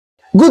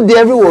Good day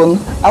everyone,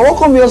 I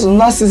welcome you to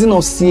another season of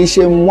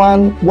CHM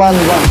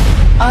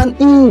 111, and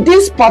in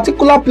this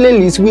particular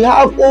playlist we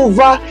have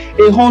over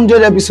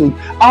 100 episodes.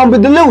 I'll be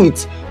dealing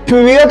with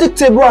periodic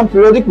table and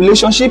periodic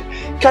relationship,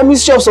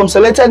 chemistry of some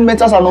selected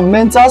metals and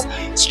non-metals,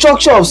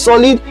 structure of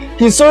solid,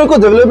 historical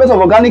development of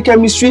organic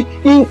chemistry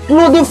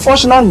including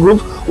functional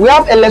group. We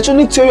have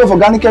electronic theory of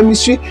organic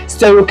chemistry,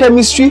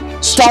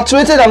 stereochemistry,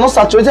 saturated and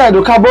unsaturated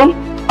hydrocarbon,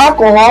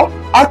 alcohol,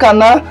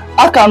 alkanal,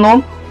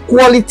 alkanone,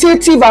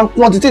 qualitative and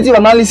quantitative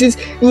analysis,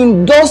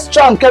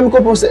 industrial and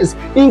chemical process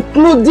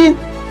including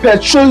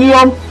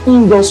petroleum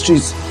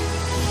industries.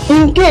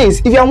 In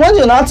case if you are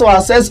wondering how to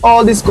access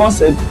all these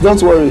concepts,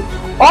 don't worry.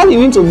 All you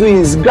need to do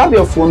is grab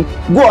your phone,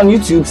 go on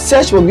YouTube,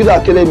 search for Guido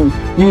Academy.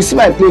 You will see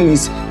my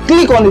playlist.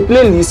 Click on the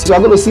playlist, you are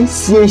going to see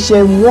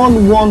CHM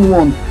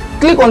 111.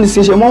 Click on the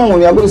CHM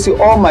 111, you are going to see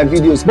all my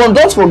videos. But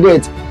don't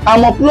forget,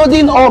 I'm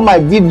uploading all my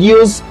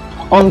videos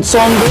on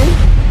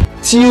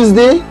Sunday,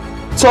 Tuesday,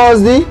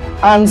 Thursday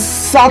and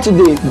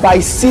Saturday by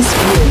 6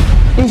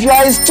 p.m. If you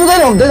are a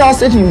student of Delta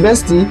State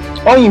University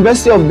or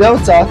University of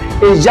Delta,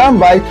 a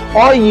JAMBI,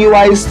 or you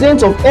are a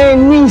student of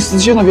any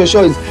institution of your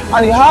choice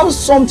and you have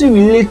something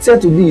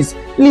related to this,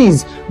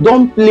 please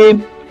don't play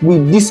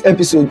with this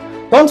episode.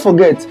 Don't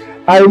forget,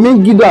 I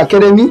remain Guido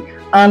Academy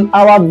and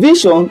our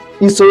vision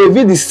is to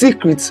reveal the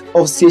secrets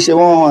of CHM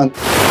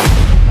 111.